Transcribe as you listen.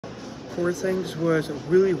Poor Things was a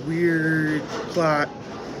really weird plot.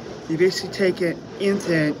 You basically take an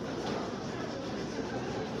infant,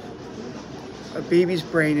 a baby's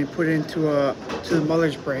brain, and put it into the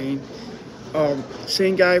mother's brain.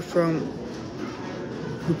 Same guy who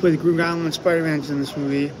played the Green Goblin and Spider-Man's in this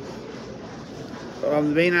movie. The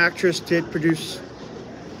main actress did produce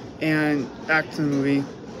and act in the movie.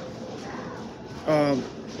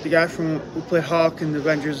 The guy who played Hulk in the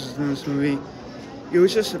Avengers is in this movie. It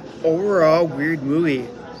was just an overall weird movie,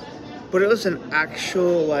 but it was an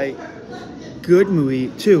actual good movie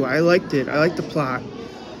too. I liked it. I liked the plot.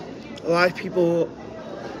 A lot of people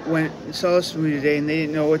went and saw this movie today and they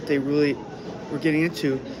didn't know what they really were getting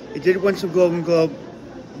into. It did win some Golden Globe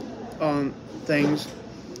things.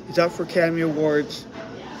 It's up for Academy Awards.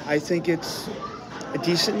 I think it's a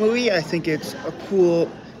decent movie. I think it's a cool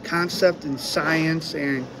concept and science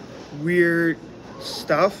and weird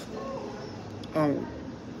stuff.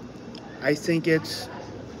 I think it's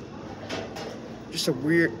just a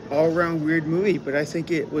weird, all-around weird movie, but I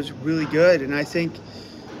think it was really good, and I think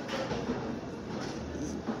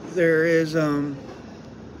there is, I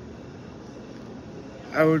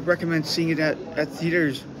would recommend seeing it at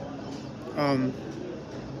theaters,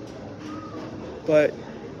 but,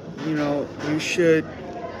 you should,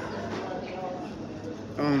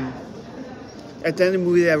 at the end of the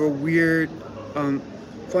movie they have a weird,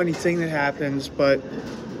 funny thing that happens, but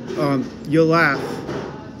you'll laugh.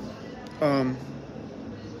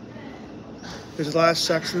 There's a lot of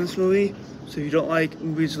sex in this movie, so if you don't like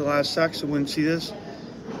movies with a lot of sex, I wouldn't see this.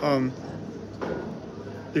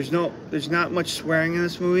 There's not much swearing in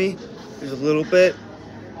this movie. There's a little bit,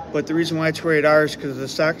 but the reason why it's rated R is because of the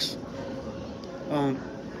sex.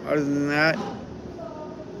 Other than that,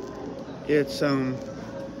 it's the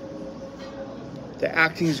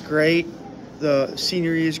acting is great. The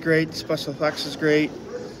scenery is great. The special effects is great.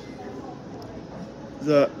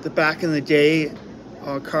 The back in the day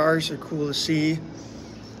cars are cool to see.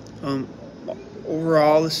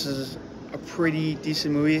 Overall, this is a pretty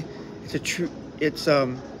decent movie. It's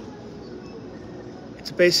a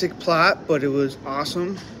basic plot, but it was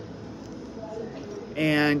awesome,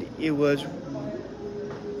 and it was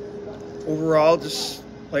overall just,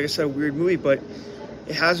 like I said, a weird movie, but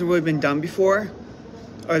it hasn't really been done before.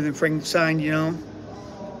 Other than Frankenstein,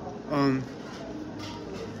 I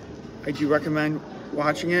do recommend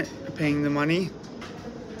watching it and paying the money.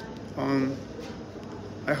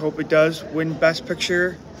 I hope it does win Best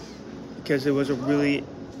Picture because it was a really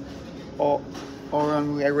all-around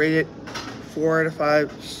movie. I rate it 4 out of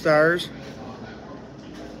 5 stars.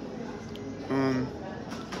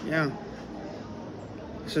 Yeah.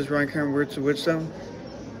 This is Ryan Cameron, Words of Wisdom.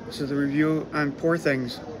 This is the review on Poor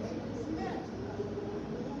Things.